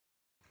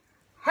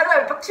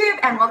booktube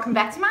and welcome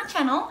back to my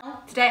channel.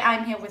 Today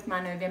I'm here with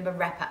my November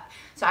wrap-up.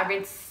 So I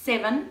read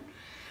 7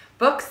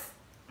 books.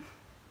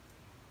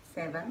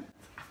 7.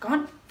 I've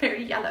gone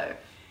very yellow.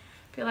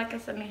 I feel like I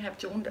suddenly have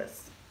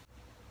jaundice.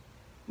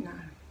 No,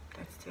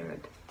 that's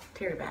terrible.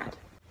 Very bad.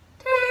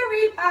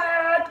 Very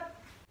bad.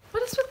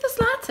 What is with this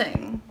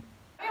lighting?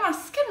 I mean, my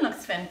skin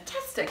looks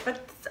fantastic, but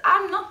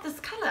I'm not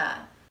this colour.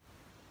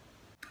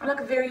 I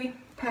look very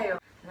pale.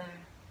 Hello. I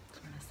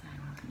just want to say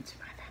welcome to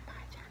my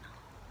vampire channel.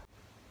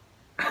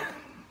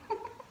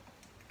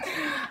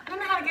 I don't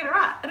know how to get it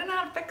right. I don't know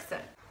how to fix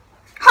it.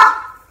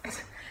 Ha!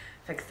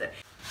 Fixed it.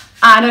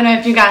 I don't know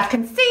if you guys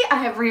can see, I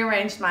have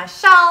rearranged my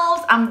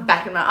shelves. I'm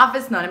back in my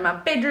office, not in my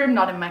bedroom,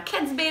 not in my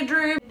kids'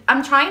 bedroom.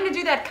 I'm trying to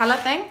do that colour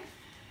thing. You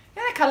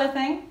know that colour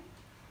thing?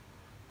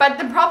 But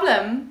the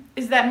problem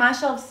is that my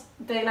shelves,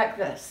 they're like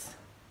this.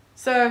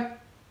 So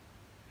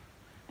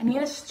I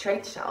need a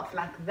straight shelf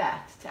like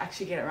that to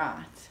actually get it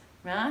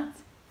right?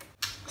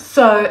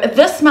 So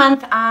this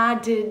month I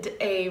did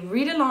a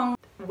read-along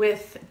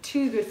with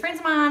 2 good friends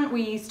of mine.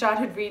 We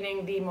started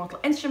reading the Mortal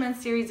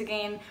Instruments series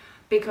again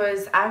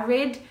because I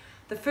read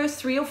the first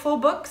 3 or 4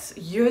 books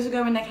years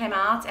ago when they came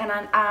out, and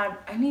I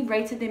only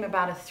rated them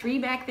about a 3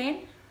 back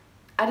then.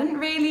 I didn't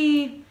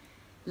really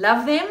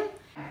love them.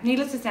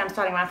 Needless to say, I'm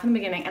starting right from the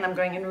beginning and I'm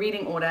going in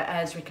reading order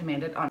as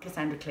recommended on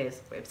Cassandra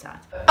Clare's website.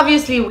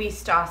 Obviously we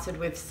started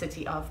with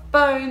City of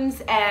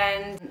Bones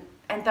and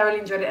thoroughly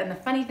enjoyed it, and the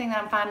funny thing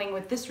that I'm finding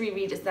with this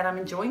reread is that I'm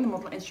enjoying the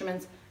Mortal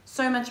Instruments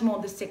so much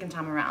more the second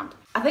time around.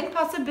 I think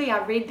possibly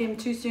I read them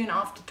too soon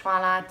after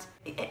Twilight.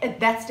 At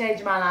that stage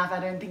of my life I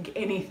don't think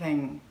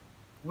anything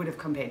would have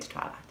compared to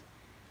Twilight.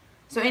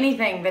 So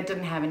anything that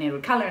didn't have an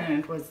Edward Cullen in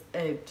it was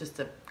just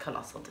a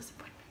colossal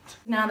disappointment.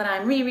 Now that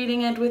I'm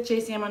rereading it with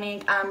Jessie and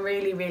Monique, I'm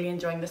really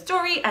enjoying the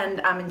story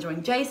and I'm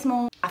enjoying Jace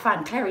more. I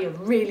find Clary a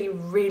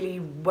really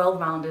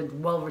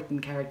well-rounded, well-written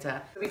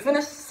character. We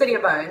finished City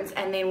of Bones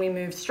and then we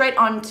moved straight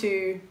on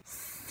to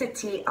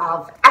City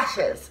of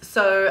Ashes.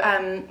 So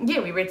yeah,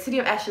 we read City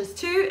of Ashes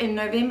 2 in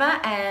November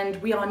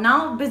and we are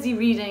now busy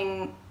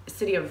reading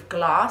City of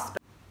Glass.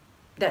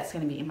 That's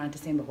going to be in my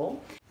December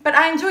haul. But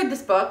I enjoyed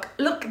this book.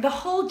 Look, the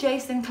whole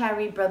Jace and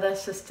Clary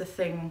brother-sister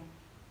thing,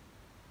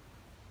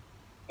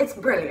 it's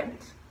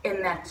brilliant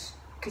in that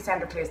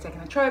Cassandra Clare's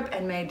taken a trope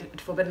and made it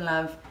Forbidden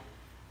Love.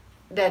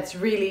 That's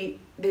really,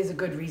 there's a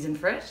good reason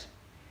for it.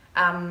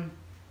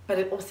 But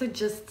it also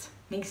just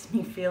makes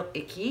me feel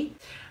icky.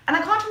 And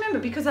I can't remember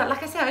because,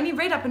 like I said, I only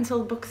read up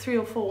until book 3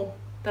 or 4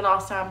 the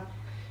last time.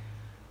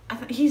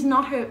 He's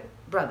not her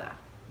brother.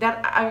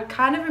 That I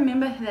kind of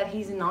remember that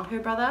he's not her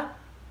brother.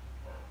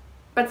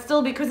 But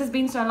still, because it's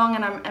been so long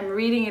and I'm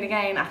reading it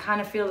again, I kind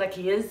of feel like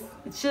he is.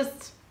 It's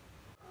just...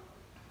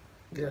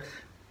 Yes.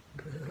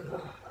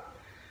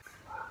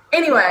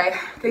 Anyway,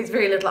 there's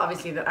very little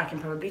obviously that I can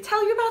probably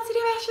tell you about City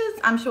of Ashes.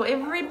 I'm sure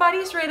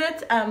everybody's read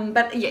it.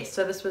 But yes,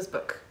 so this was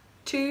book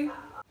 2.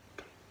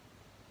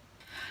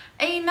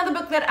 Another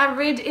book that I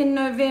read in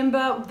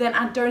November that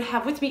I don't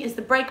have with me is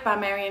The Break by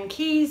Marian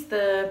Keyes.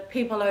 The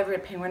people over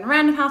at Penguin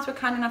Random House were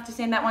kind enough to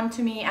send that one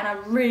to me and I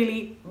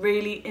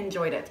really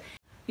enjoyed it.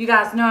 You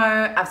guys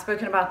know I've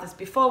spoken about this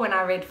before when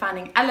I read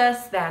Finding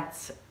Alice,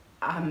 that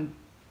I'm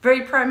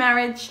very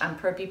pro-marriage, I'm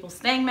pro-people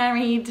staying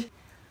married.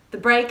 The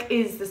Break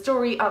is the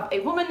story of a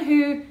woman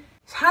whose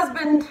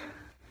husband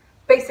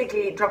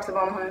basically drops a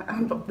bomb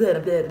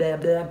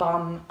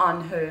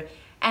on her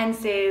and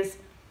says,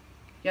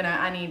 you know,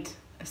 I need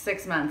a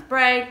 6-month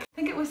break. I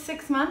think it was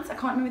 6 months, I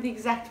can't remember the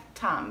exact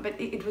time, but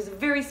it was a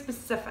very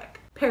specific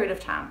period of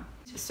time.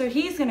 So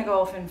he's going to go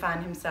off and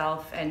find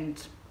himself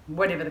and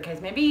whatever the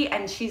case may be,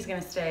 and she's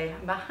going to stay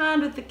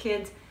behind with the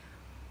kids.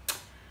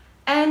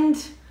 And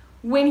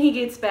when he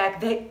gets back,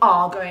 they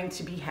are going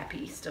to be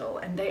happy still,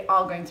 and they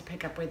are going to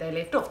pick up where they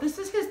left off. This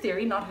is his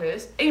theory, not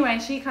hers. Anyway,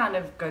 she kind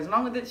of goes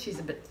along with it. She's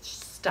a bit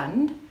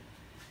stunned.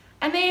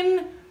 And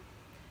then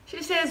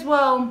she says,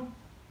 well,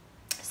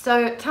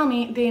 so tell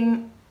me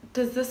then,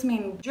 does this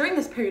mean during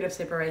this period of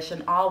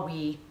separation, are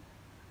we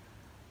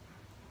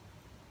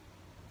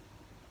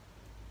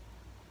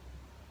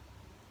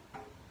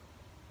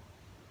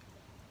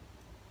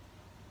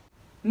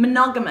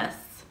monogamous?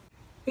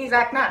 He's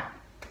like, no.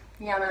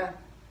 Yeah,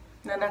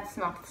 no, that's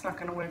not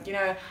gonna work. You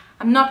know,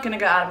 I'm not gonna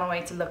go out of my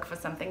way to look for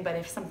something, but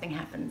if something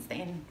happens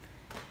then.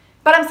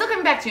 But I'm still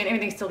coming back to you and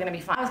everything's still gonna be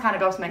fine. I was kind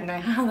of gobsmacked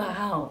going, how the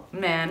hell,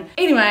 man?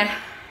 Anyway,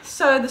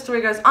 so the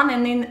story goes on,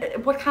 and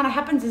then what kind of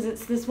happens is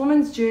it's this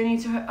woman's journey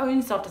to her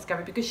own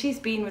self-discovery because she's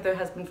been with her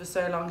husband for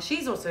so long.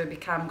 She's also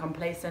become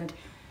complacent.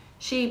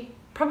 She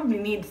probably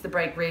needs the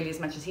break really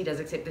as much as he does,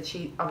 except that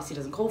she obviously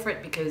doesn't call for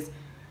it because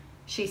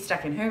she's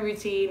stuck in her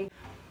routine.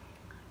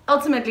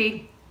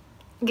 Ultimately,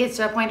 gets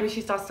to a point where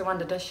she starts to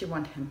wonder, does she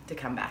want him to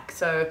come back?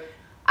 So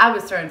I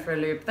was thrown for a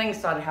loop. Things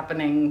started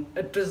happening.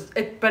 But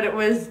it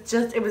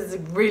was a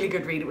really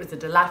good read. It was a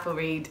delightful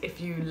read.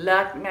 If you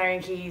like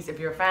Marian Keyes, if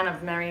you're a fan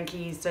of Marian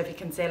Keyes, Sophie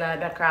Kinsella,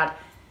 that crowd,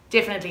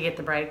 definitely get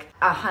The Break.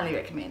 I highly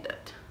recommend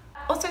it.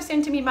 Also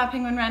sent to me by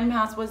Penguin Random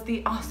House was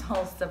the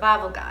Arsehole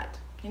Survival Guide.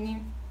 Can you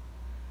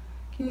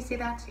Can you see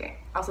that? Yeah,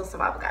 also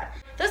survival guide.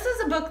 This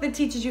is a book that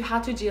teaches you how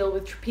to deal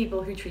with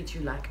people who treat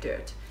you like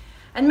dirt.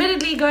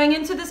 Admittedly, going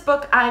into this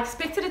book, I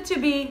expected it to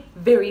be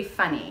very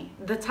funny.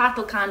 The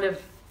title kind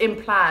of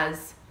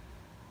implies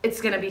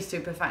it's going to be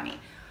super funny.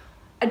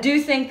 I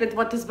do think that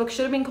what this book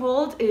should have been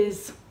called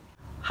is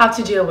How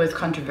to Deal with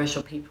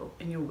Controversial People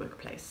in Your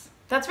Workplace.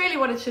 That's really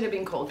what it should have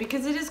been called,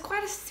 because it is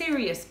quite a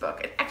serious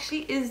book. It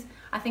actually is,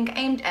 I think,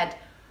 aimed at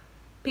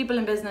people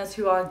in business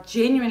who are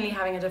genuinely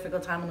having a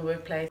difficult time in the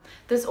workplace.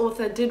 This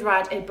author did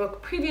write a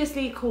book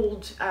previously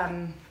called,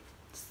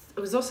 it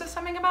was also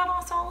something about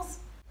arseholes.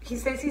 He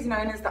says he's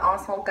known as the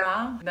arsehole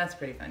guy. That's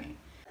pretty funny.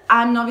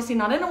 I'm obviously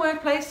not in a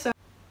workplace, so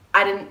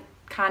I didn't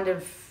kind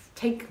of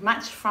take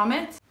much from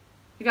it.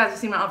 You guys have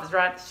seen my office,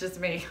 right? It's just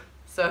me.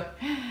 So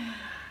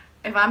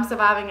if I'm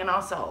surviving an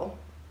arsehole,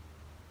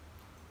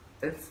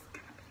 it's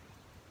gonna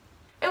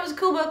be. It was a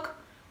cool book,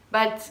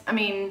 but I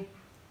mean,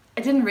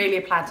 it didn't really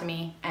apply to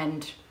me,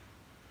 and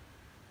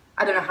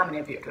I don't know how many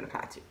of you it would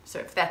apply to. So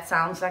if that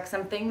sounds like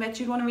something that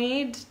you'd want to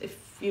read,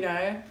 if you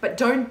know, but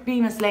don't be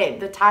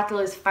misled. The title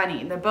is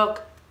funny. The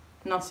book,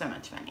 not so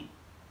much funny.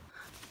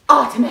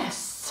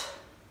 Artemis.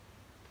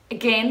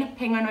 Again,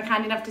 Penguin were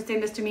kind enough to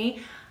send this to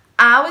me.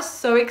 I was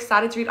so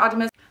excited to read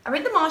Artemis. I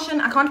read The Martian.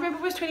 I can't remember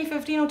if it was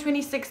 2015 or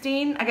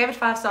 2016. I gave it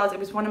 5 stars. It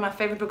was one of my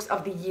favorite books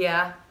of the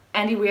year.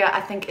 Andy Weir,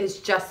 I think, is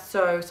just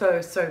so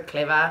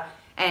clever,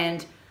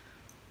 and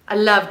I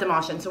love The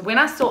Martian. So when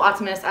I saw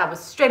Artemis, I was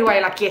straight away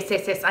like, yes,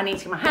 I need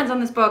to get my hands on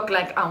this book.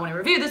 Like, I want to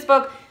review this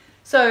book.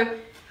 So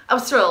I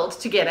was thrilled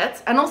to get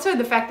it. And also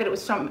the fact that it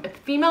was from a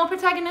female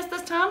protagonist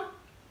this time.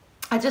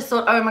 I just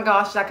thought, oh my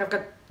gosh, like I've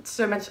got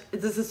so much,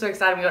 this is so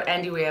exciting. We got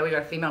Andy Weir, we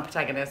got a female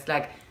protagonist.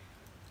 Like,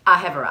 I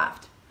have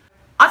arrived.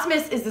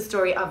 Artemis is the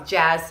story of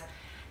Jazz.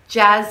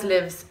 Jazz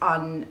lives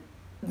on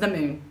the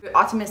moon.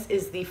 Artemis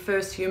is the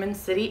first human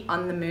city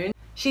on the moon.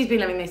 She's been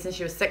living there since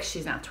she was 6.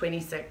 She's now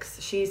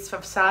 26. She's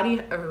of Saudi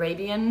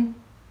Arabian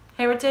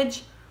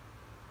heritage,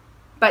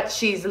 but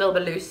she's a little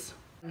bit loose.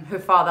 Her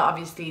father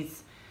obviously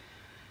is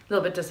a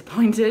little bit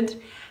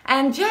disappointed.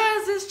 And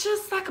Jazz is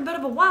just like a bit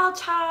of a wild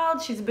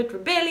child. She's a bit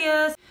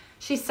rebellious.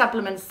 She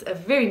supplements a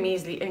very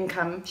measly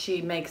income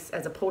she makes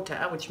as a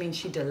porter, which means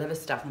she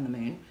delivers stuff on the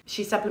moon.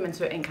 She supplements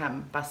her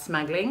income by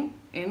smuggling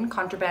in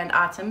contraband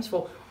items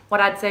for what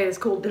I'd say is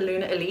called the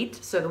lunar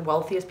elite, so the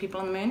wealthiest people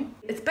on the moon.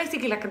 It's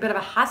basically like a bit of a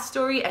heist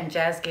story, and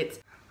Jazz gets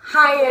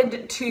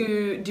hired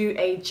to do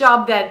a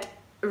job that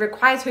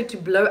requires her to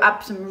blow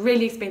up some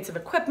really expensive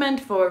equipment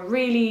for a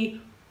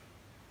really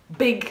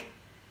big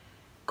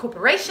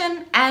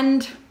corporation,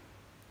 and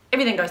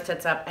everything goes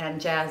tits up, and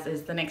Jazz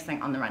is the next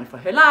thing on the run for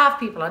her life.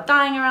 People are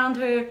dying around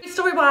her.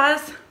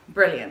 Story-wise,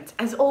 brilliant.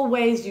 As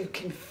always, you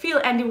can feel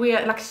Andy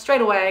Weir, like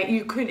straight away.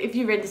 You could, if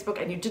you read this book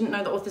and you didn't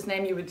know the author's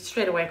name, you would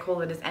straight away call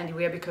it as Andy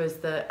Weir, because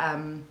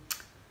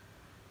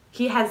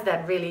he has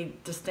that really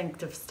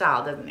distinctive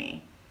style, doesn't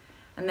he?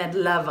 And that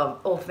love of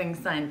all things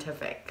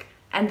scientific.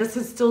 And this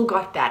has still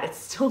got that. It's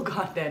still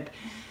got that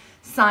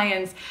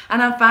science.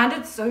 And I find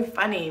it so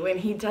funny when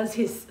he does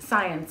his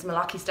science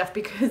malarkey stuff,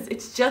 because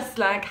it's just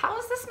like, how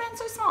is this man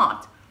so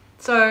smart?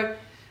 So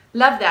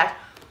love that.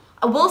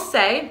 I will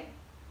say,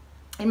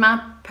 in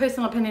my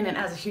personal opinion, and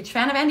as a huge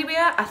fan of Andy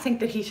Weir, I think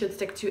that he should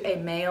stick to a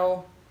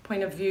male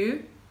point of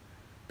view,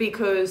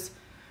 because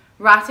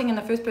writing in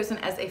the first person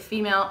as a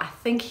female, I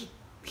think he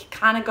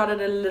kind of got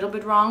it a little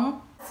bit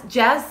wrong.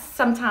 Jazz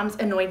sometimes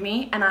annoyed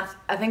me, and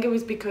I think it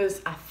was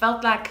because I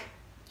felt like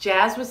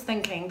Jazz was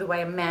thinking the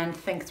way a man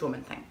thinks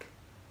women think.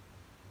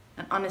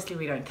 And honestly,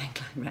 we don't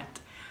think like that.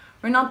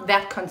 We're not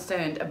that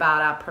concerned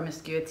about our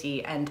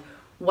promiscuity and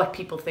what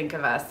people think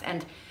of us.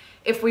 And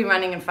if we're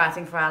running and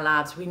fighting for our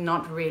lives, we're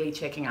not really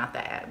checking out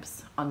the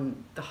abs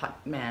on the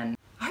hot man.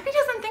 I hope he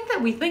doesn't think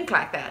that we think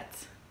like that.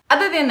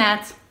 Other than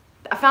that,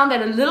 I found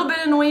that a little bit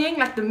annoying.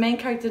 Like, the main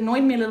character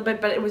annoyed me a little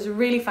bit, but it was a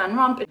really fun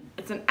romp.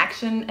 It's an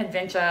action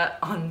adventure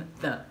on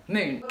the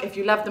moon. If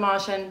you love The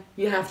Martian,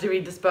 you have to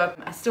read this book.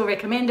 I still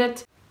recommend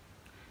it.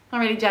 Not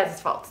really Jazz's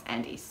fault, it's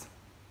Andy's.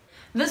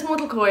 This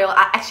Mortal Coil,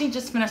 I actually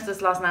just finished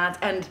this last night,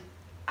 and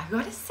I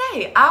gotta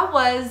say, I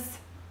was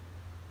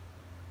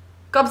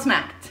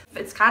gobsmacked.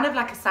 It's kind of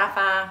like a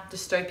sci-fi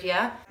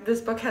dystopia. This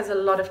book has a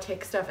lot of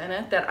tech stuff in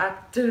it that I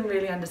didn't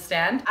really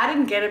understand. I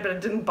didn't get it, but it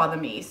didn't bother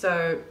me.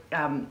 So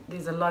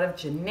there's a lot of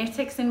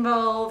genetics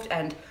involved,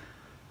 and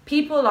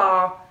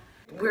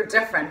we're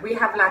different. We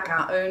have like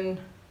our own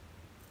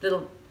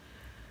little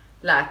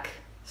like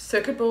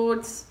circuit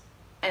boards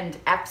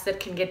and apps that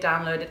can get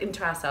downloaded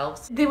into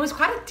ourselves. There was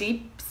quite a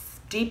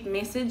deep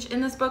message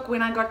in this book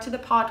when I got to the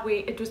part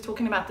where it was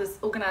talking about this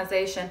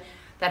organization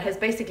that has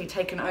basically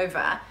taken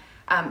over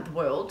the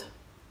world.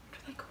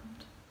 What are they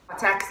called?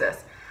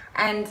 Cartaxis.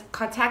 And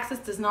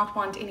Cartaxis does not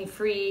want any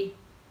free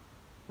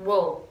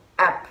will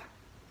app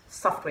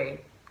software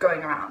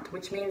going around,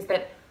 which means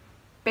that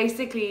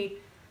basically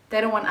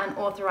they don't want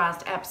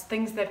unauthorized apps,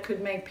 things that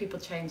could make people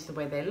change the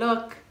way they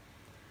look,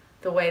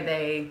 the way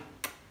they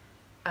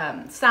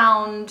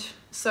sound.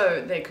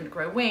 So they could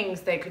grow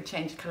wings, they could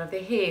change the color of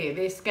their hair,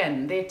 their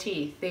skin, their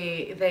teeth,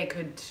 they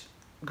could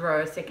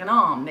grow a second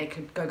arm. They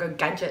could go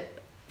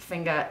gadget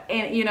finger,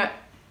 and you know.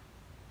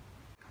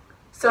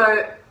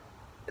 So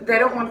they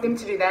don't want them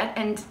to do that,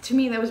 and to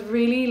me that was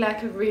really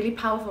like a really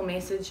powerful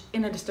message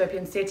in a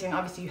dystopian setting.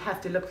 Obviously you have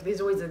to look,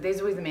 there's always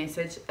a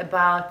message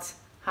about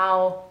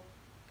how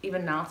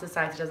even now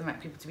society doesn't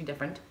like people to be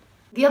different.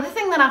 The other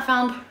thing that I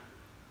found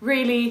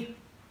really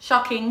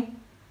shocking,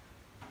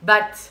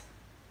 but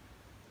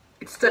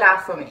it stood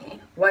out for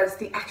me, was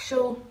the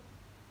actual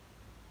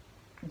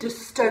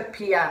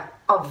dystopia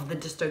of the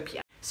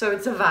dystopia. So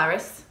it's a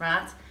virus,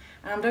 right?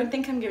 And I don't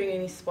think I'm giving you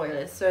any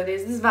spoilers. So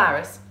there's this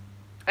virus,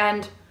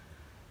 and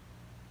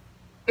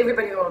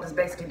everybody in the world is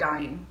basically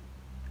dying.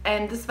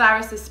 And this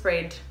virus is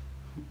spread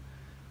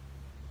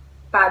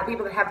by the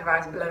people that have the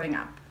virus blowing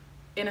up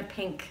in a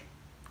pink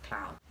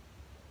cloud.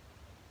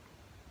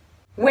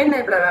 When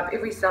they blow up,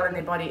 every cell in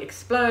their body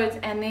explodes,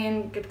 and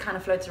then it kind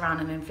of floats around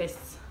and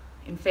infects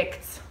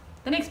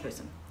the next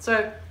person.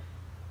 So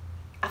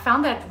I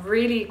found that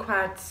really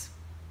quite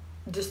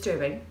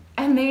disturbing.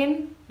 And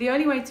then the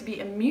only way to be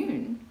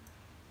immune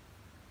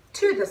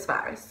to this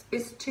virus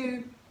is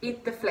to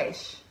eat the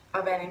flesh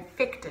of an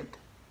infected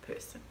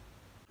person.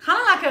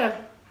 Kind of like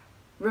a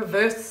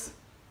reverse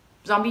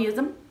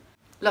zombieism.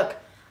 Look,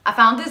 I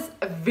found this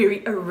a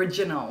very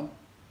original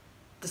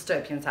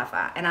dystopian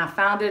sci-fi, and I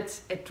found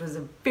it was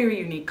a very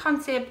unique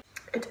concept.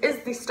 It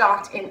is the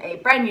start in a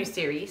brand new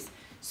series,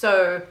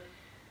 so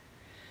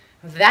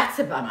that's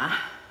a bummer.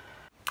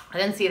 I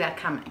didn't see that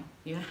coming.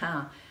 You know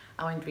how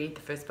I won't read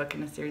the first book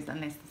in a series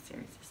unless the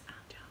series is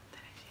out. That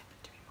actually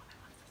happened to me more than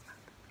once this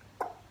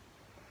month.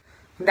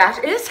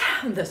 That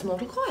is This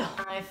Mortal Coil.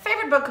 My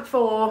favorite book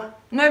for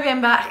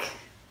November,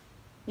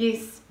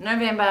 yes,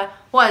 November,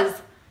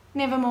 was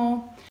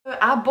Nevermore.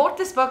 I bought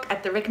this book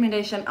at the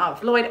recommendation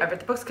of Lloyd over at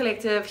the Books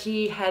Collective.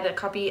 He had a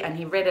copy and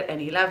he read it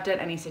and he loved it,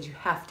 and he said you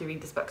have to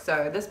read this book.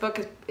 So this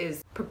book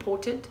is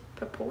purported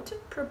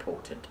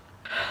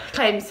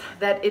claims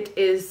that it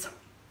is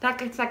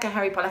like, it's like a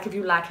Harry Potter. Like if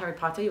you like Harry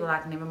Potter, you will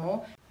like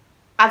Nevermore.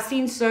 I've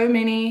seen so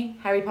many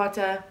Harry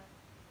Potter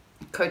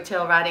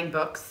coattail riding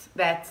books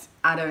that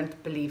I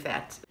don't believe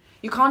that.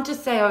 You can't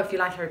just say, oh, if you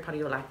like Harry Potter,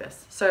 you'll like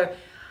this. So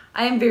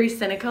I am very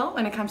cynical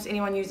when it comes to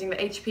anyone using the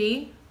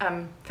HP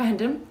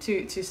fandom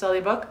to sell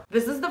their book.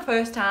 This is the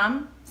first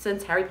time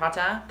since Harry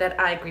Potter that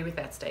I agree with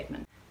that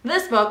statement.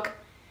 This book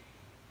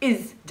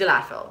is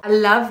delightful. I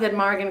love that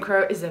Morrigan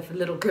Crow is a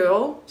little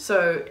girl.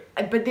 So,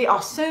 but there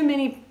are so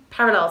many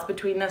parallels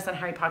between this and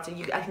Harry Potter.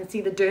 I can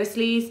see the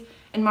Dursleys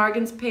in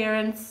Morrigan's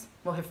parents,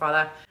 well, her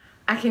father.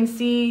 I can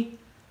see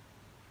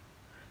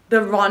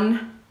the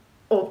Ron,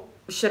 or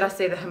should I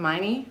say the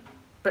Hermione,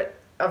 but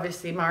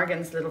obviously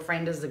Morrigan's little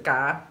friend is a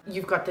guy.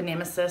 You've got the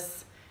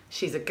Nemesis,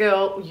 she's a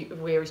girl,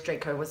 whereas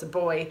Draco was a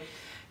boy.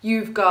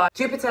 You've got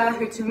Jupiter,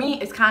 who to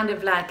me is kind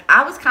of like,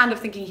 I was kind of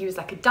thinking he was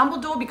like a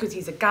Dumbledore because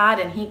he's a guide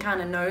and he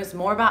kind of knows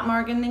more about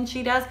Morrigan than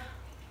she does.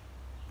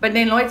 But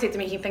then Lloyd said to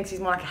me he thinks he's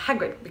more like a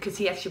Hagrid because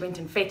he actually went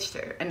and fetched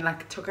her and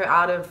like took her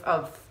out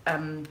of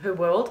her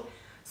world.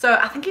 So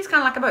I think he's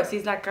kind of like a both.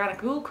 He's like kind of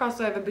cool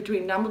crossover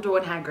between Dumbledore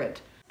and Hagrid.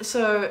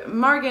 So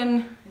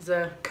Morrigan is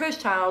a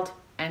cursed child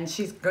and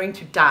she's going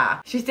to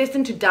die. She's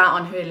destined to die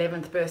on her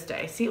 11th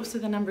birthday. See also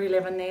the number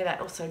 11 there?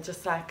 That also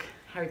just like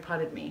Harry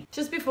Pottered me.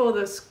 Just before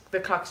the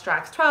clock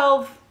strikes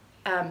 12,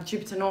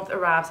 Jupiter North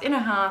arrives in her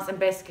house and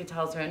basically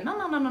tells her,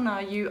 no,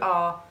 you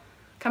are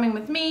coming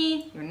with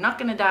me, you're not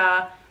gonna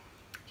die.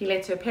 He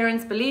lets her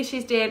parents believe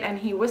she's dead and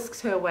he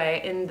whisks her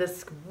away in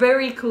this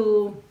very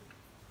cool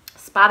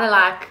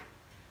spider-like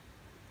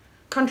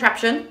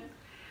contraption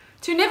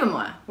to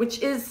Nevermore, which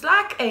is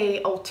like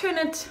a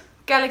alternate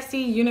galaxy,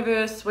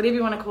 universe, whatever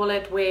you want to call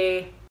it,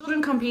 where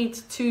children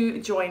compete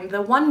to join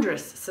the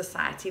Wondrous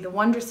Society. The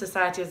Wondrous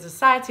Society is a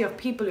society of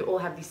people who all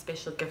have these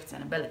special gifts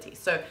and abilities.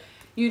 So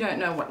you don't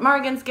know what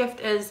Morrigan's gift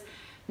is,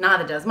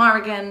 neither does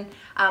Morrigan,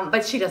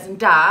 but she doesn't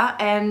die,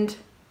 and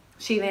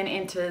she then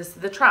enters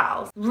the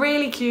trials.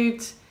 Really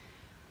cute.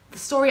 The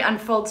story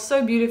unfolds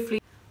so beautifully.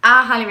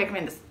 I highly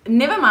recommend this.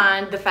 Never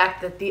mind the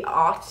fact that the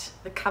art,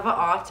 the cover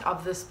art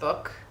of this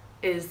book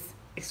is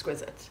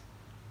exquisite.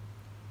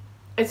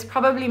 It's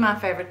probably my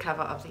favorite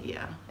cover of the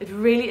year. It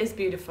really is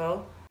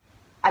beautiful.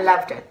 I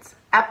loved it.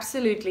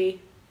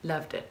 Absolutely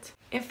loved it.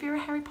 If you're a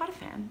Harry Potter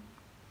fan,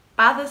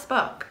 buy this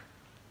book.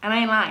 And I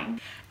ain't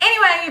lying.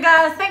 Anyway, you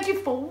guys, thank you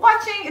for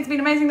watching. It's been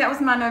amazing. That was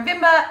my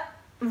November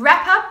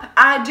wrap up.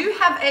 I do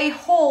have a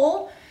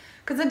haul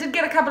because I did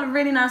get a couple of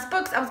really nice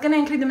books. I was going to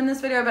include them in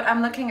this video, but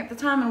I'm looking at the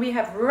time and we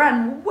have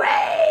run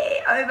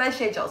way over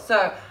schedule.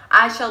 So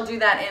I shall do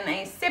that in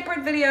a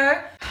separate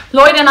video.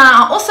 Lloyd and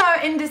I are also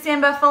in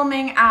December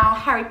filming our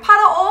Harry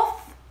Potter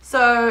off.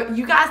 So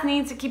you guys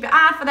need to keep your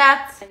eye out for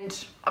that.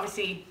 And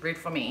obviously root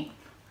for me.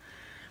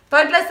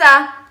 Vote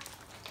Lissa.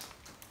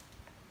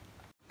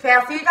 Okay,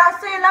 I'll see you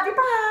guys soon. Love you.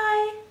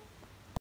 Bye.